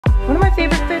One of my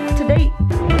favorite fits to date.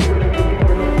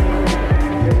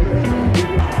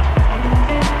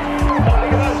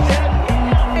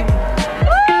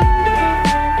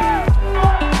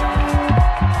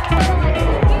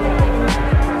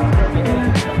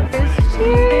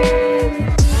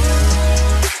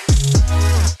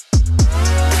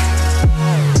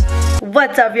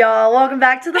 What's up, y'all? Welcome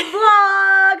back to the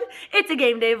vlog. It's a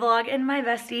game day vlog, and my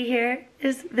bestie here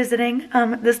is visiting.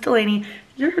 This Delaney.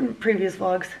 You're in previous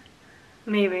vlogs.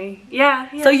 Maybe. Yeah.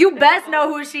 So you best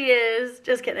know who she is.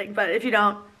 Just kidding, but if you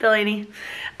don't, Delaney.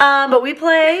 But we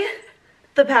play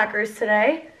the Packers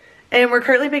today, and we're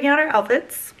currently picking out our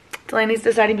outfits. Delaney's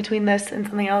deciding between this and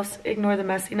something else. Ignore the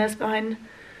messiness behind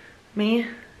me.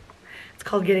 It's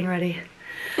called getting ready.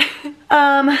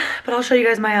 But I'll show you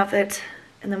guys my outfit.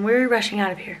 And then we're rushing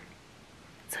out of here.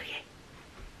 So yay.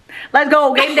 Let's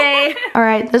go, game day. All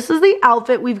right, this is the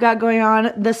outfit we've got going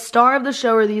on. The star of the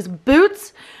show are these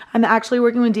boots. I'm actually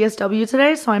working with DSW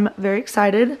today, so I'm very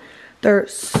excited. They're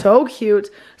so cute.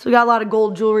 So we got a lot of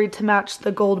gold jewelry to match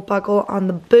the gold buckle on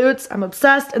the boots. I'm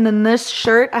obsessed. And then this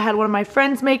shirt I had one of my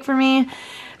friends make for me.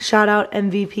 Shout out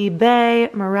MVP Bay.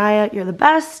 Mariah, you're the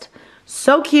best.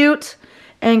 So cute.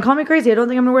 And call me crazy, I don't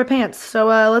think I'm gonna wear pants. So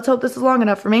let's hope this is long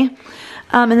enough for me.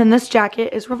 And then this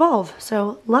jacket is Revolve,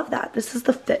 so love that. This is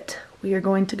the fit we are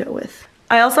going to go with.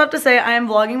 I also have to say I am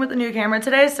vlogging with a new camera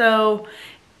today, so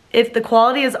if the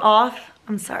quality is off,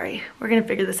 I'm sorry. We're gonna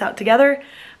figure this out together,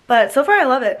 but so far I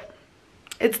love it.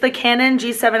 It's the Canon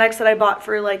G7X that I bought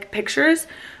for like pictures.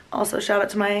 Also shout out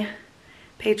to my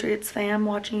Patriots fam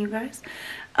watching you guys.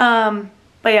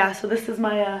 But yeah, so this is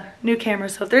my new camera,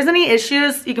 so if there's any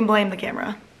issues, you can blame the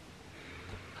camera.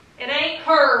 It ain't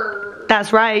her.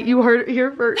 That's right, you heard it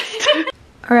here first.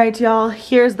 All right, y'all,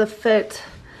 here's the fit.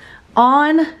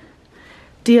 On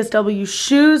DSW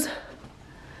shoes,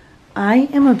 I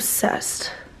am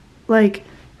obsessed. Like,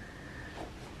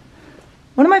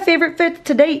 one of my favorite fits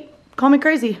to date. Call me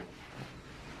crazy.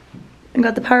 And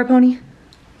got the power pony.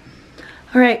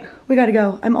 All right, we gotta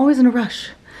go. I'm always in a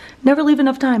rush. Never leave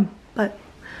enough time, but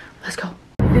let's go.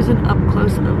 Here's an up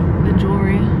close of the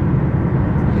jewelry.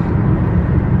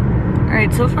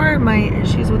 Alright, so far my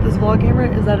issues with this vlog camera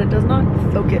is that it does not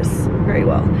focus very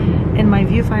well. And my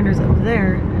viewfinder's up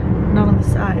there, not on the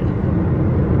side.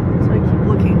 So I keep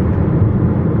looking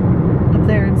up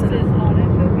there instead of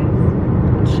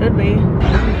autofocus. It should be.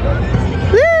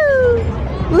 Woo!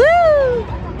 Woo!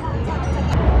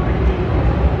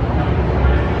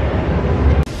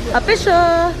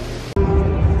 Official!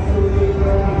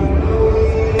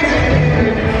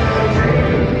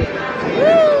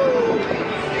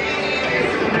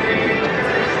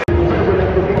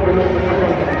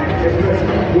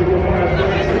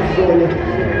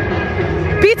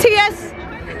 BTS!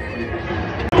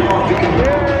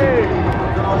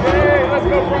 Let's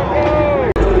go, Bronco!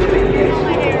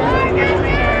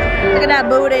 Look at that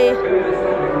booty.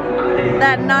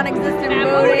 That non-existent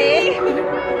booty.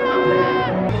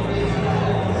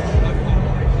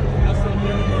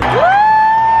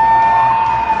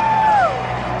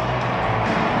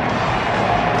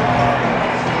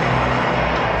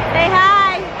 Say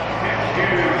hi.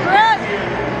 Brooke.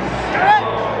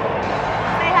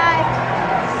 Say hi.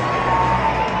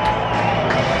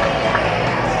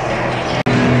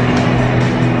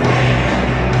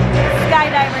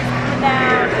 Skydivers coming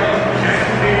down.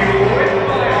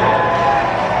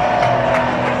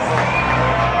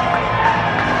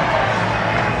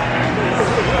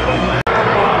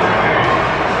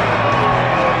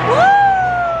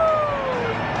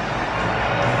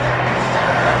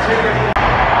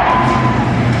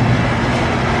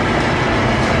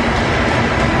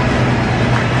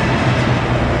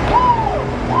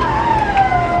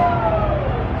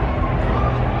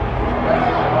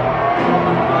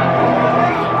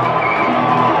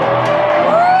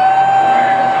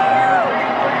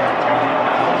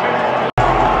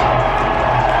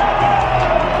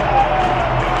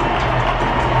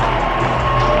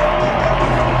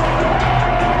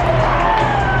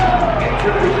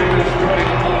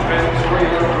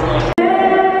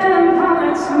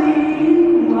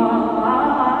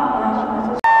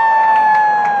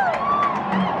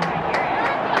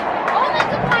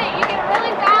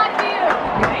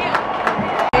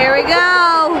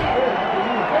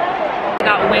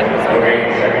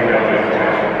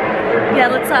 Yeah,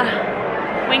 let's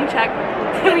wing check.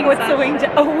 What's the wing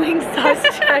check? Oh, wing sauce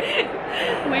check.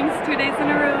 Wings 2 days in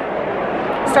a row.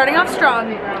 Starting off strong.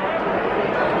 We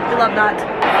love that.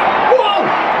 Whoa!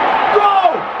 Go!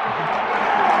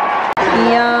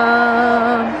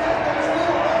 Yum.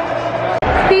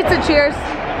 Pizza, cheers.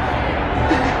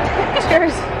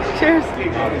 Cheers. Cheers.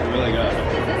 Really good.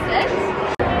 Is this it?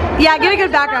 Yeah, get a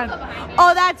good background.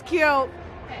 Oh, that's cute.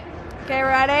 Okay,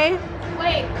 ready?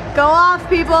 Wait. Go off,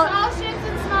 people. Small ships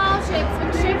and small ships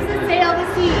and ships that sail the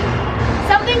sea.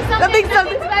 Something's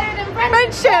better than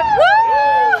Friendship.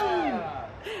 Woo!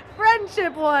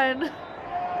 Friendship one.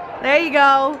 There you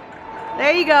go.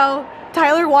 There you go.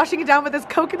 Tyler washing it down with his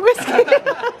Coke and whiskey.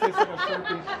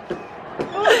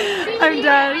 I'm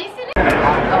done.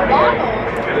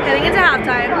 Heading into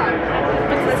halftime.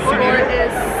 The score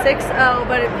is 6-0,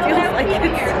 but it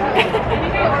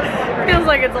feels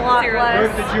like it's a lot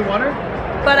less. Did you want her?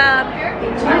 But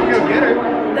Go get her.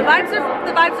 the vibes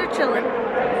are chilling.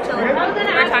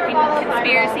 We're talking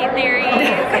conspiracy theories.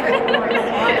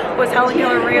 Was Helen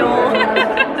Keller real?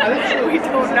 We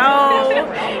don't know.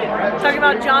 Talking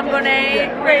about John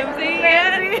Bonet, Ramsey.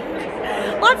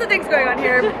 Lots of things going on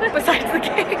here besides the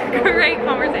game. Great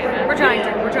conversation. We're trying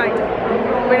to.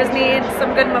 We just need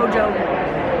some good mojo.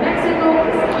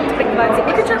 Big vibes.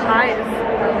 Look at your eyes.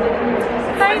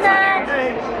 Hi, Dad.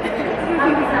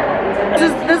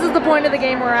 This is the point of the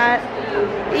game we're at.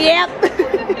 Yep.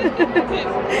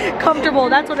 Comfortable,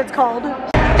 that's what it's called.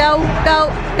 Go, go,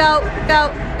 go,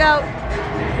 go, go.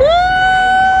 Woo!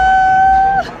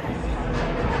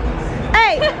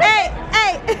 Hey, hey,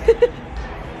 hey.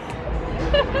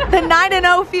 The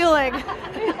 9-0 feeling.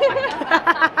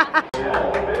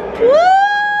 Woo!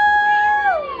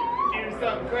 Do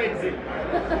something crazy.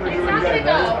 It's not gonna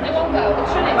go. It won't go. It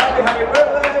shouldn't go.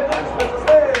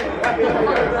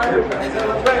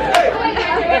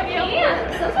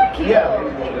 Those are cute. Yeah.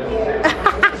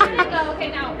 Shouldn't go. Okay,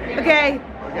 now. Okay.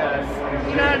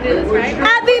 You know how to do this, right?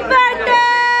 Happy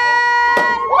birthday!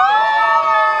 Woo!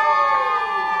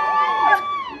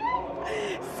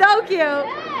 So cute.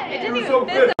 It You were so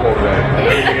good.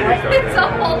 It's a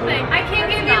whole thing. I can't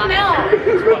give you milk.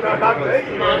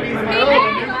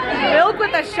 Milk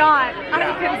with a shot.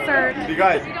 I'm concerned. You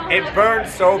guys, it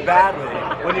burns so badly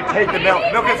when you take the milk.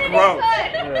 Milk is gross.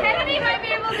 Kennedy might be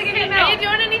able to give you milk. Are you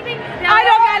doing anything? I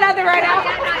don't got nothing right now.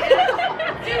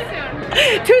 Too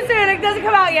soon. Too soon. It doesn't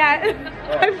come out yet.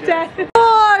 I'm dead.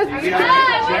 Oh, I wish I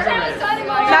was starting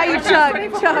on. now you chug. I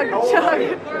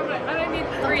need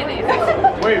 3 of these.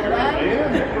 Wait,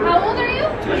 How old are you?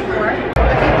 24.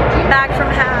 Back from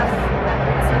half.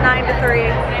 It's 9-3.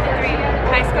 93.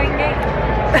 High scoring game.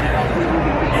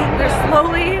 They're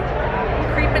slowly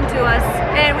creeping to us,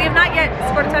 and we have not yet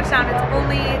scored a touchdown. It's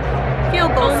only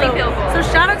field goals. Only field goals. So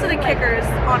shout out to the kickers,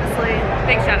 honestly.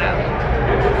 Big shout out.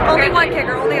 Only one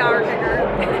kicker, only our kicker.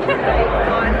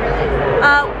 Gone.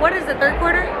 What is it, third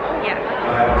quarter? Yeah.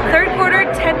 Third quarter,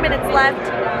 10 minutes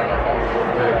left.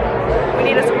 We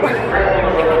need a score.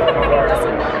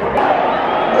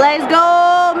 Let's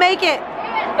go make it.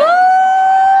 Woo!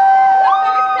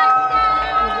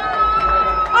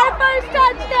 Our first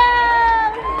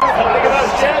touchdown!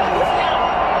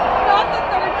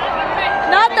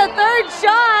 Not the third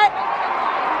shot.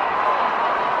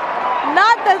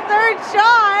 Not the third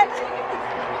shot.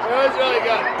 That's really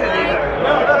good.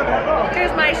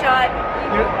 Here's my shot.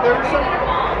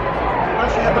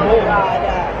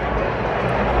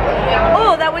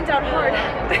 Oh, that went down hard.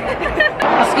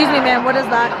 Excuse me, ma'am. What is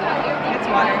that? It's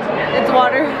water. It's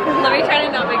water. Let me try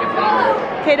to not make a face.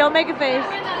 Okay, don't make a face.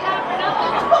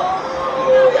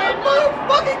 That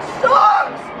motherfucking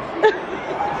sucks!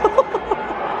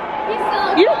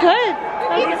 You could.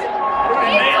 He's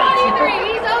 23.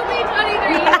 He's only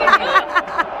 23. He can do it.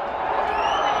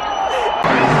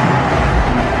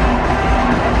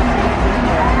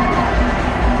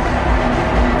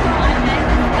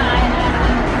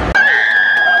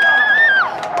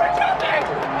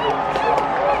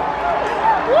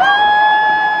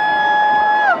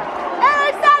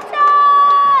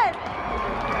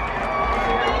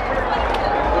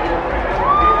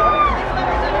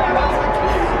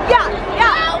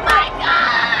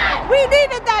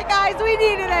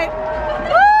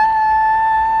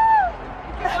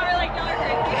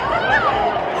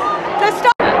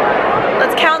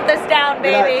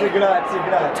 Baby,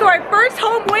 to our first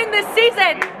home win this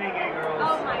season.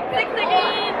 Oh my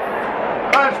God.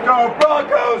 Let's go,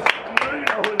 Broncos!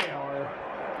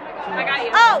 I got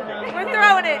you. Oh, we're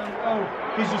throwing it. Oh,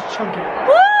 he's just chunking.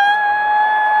 Woo!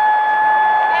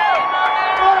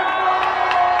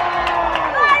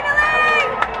 Finally!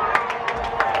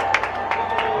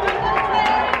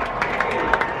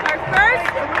 Our first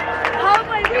home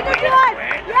win. We can do it.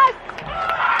 Yes.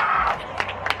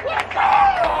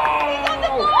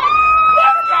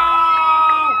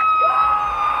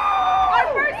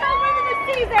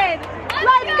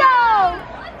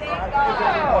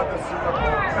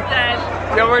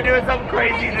 So we're doing something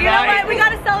crazy tonight. You know what? We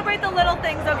gotta celebrate the little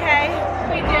things, okay?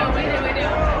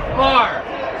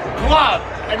 club.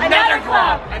 Another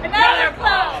club. Another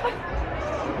club.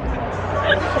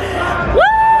 Woo!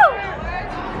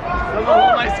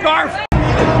 Oh, my scarf.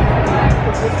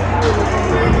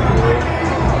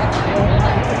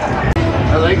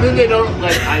 I like that they don't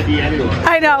let ID anyone.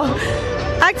 I know.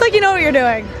 Act like you know what you're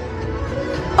doing.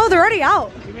 Oh, they're already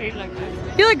out.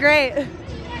 You look great.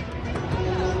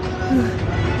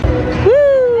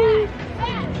 Woo!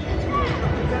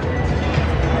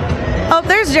 Oh,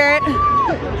 there's Jarrett.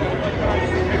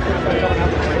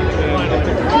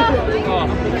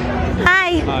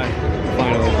 Hi. Hi.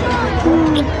 Finally.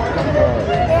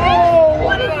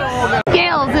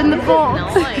 Gales in the bowl.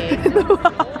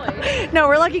 No,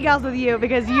 we're lucky gals with you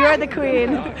because you are the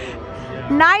queen.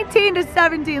 19 to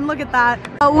 17, look at that.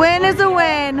 A win is a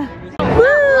win.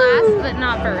 Last but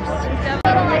not first.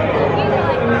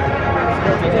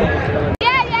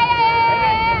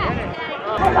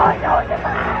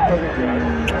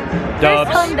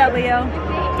 Dubs. Home W.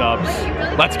 Dubs.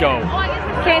 Let's go.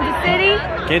 Kansas City.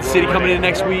 Kansas City coming in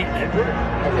next week.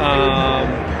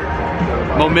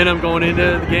 Momentum going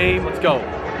into the game. Let's go.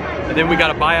 And then we got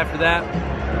a bye after that.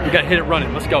 We got to hit it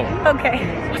running. Let's go. Okay.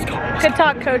 Let's go. Good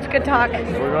talk, coach. Good talk.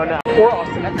 We're going down.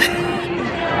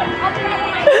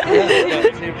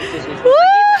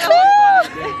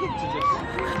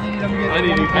 I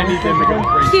need them to go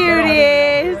crazy.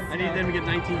 Cuties. I need them to get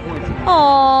 19 points.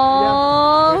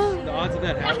 Aww. The odds of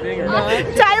that happening are...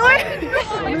 Tyler.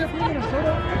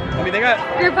 I mean, they got...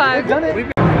 Group hug.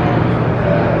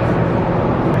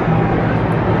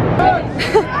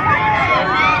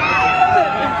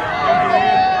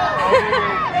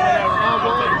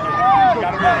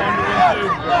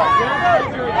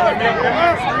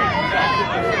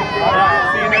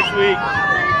 See you next week.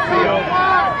 See you.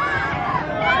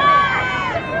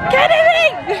 Kennedy!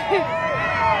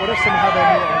 What if somehow they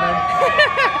knew?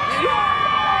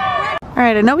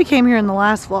 Alright, I know we came here in the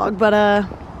last vlog, but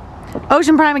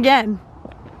Ocean Prime again.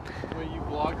 Wait, you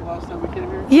vlogged last time we came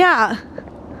here? Yeah.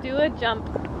 Do a jump.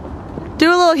 Do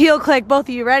a little heel click, both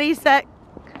of you. Ready, set.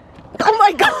 Oh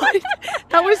my god!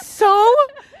 That was so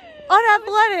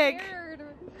unathletic.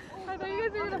 I thought you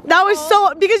guys were gonna That was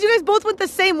so, because you guys both went the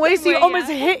same way, so you way, almost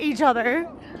yeah. hit each other.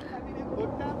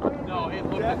 No, it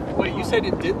looked... Wait, you said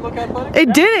it didn't look athletic?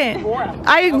 It didn't.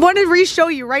 I want to re-show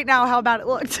you right now how bad it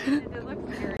looked.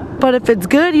 But if it's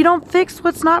good, you don't fix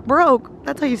what's not broke.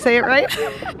 That's how you say it, right?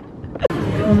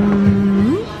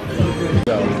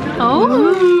 Oh.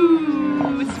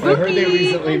 I heard they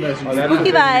recently messaged me.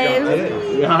 Spooky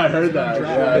vibes. Yeah, I heard that.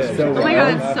 Yeah, it's so Oh my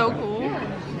god, it's so cool.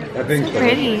 I think so.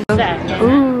 Pretty.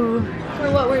 Ooh.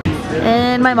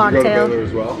 And my mocktail.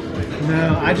 As well.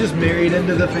 No, I just married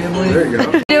into the family. There you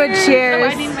go. Do it,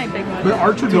 cheers. I need my big one. But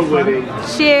Archer To winning.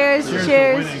 Cheers,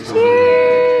 cheers,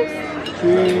 cheers.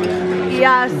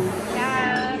 Yes.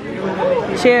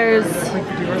 Cheers.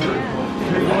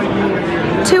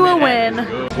 To a win.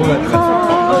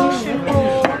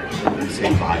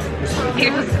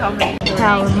 Here's what's coming.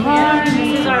 Calamari.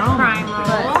 This is our prime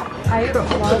roll.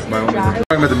 That's my only. Talking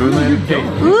about the moon landing?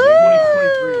 Woo!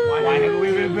 Why haven't we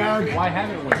been back? Why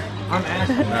haven't we? I'm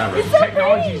asking.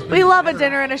 Technology's We love a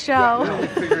dinner and a show.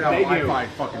 figured out Wi-Fi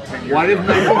fucking 10 years Why does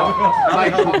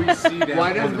ago.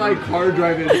 why does my car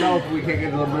drive itself if we can't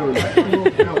get to the moon?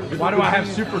 Why do I have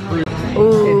super cruise?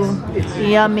 Ooh,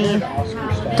 yummy.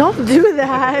 Don't do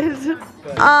that.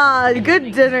 Ah,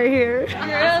 good dinner here.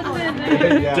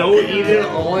 Don't eat it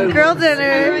all at Girl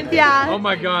dinner, yeah. Oh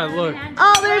my god, look.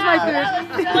 Oh, there's my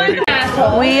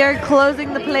food. We are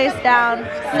closing the place down.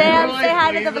 Sam, say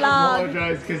hi to the vlog.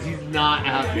 apologize because he's not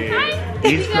happy.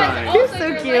 He's crying. You're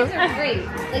so cute.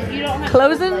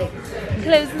 Closing?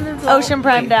 Closing the vlog. Ocean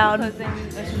Prime down.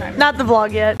 Not the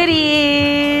vlog yet.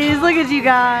 Kitties, look at you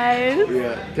guys.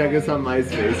 Yeah, check us on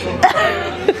MySpace.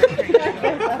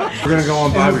 We're gonna go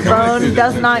on by. Bone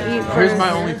does not eat Here's first.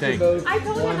 my only thing.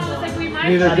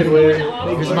 Neither can we.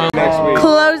 Here's my Next week.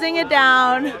 Closing it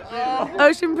down.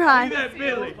 Ocean Prime.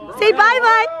 Say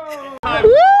bye-bye.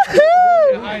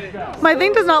 Woohoo! My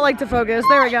thing does not like to focus.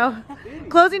 There we go.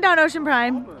 Closing down Ocean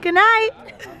Prime. Good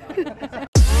night.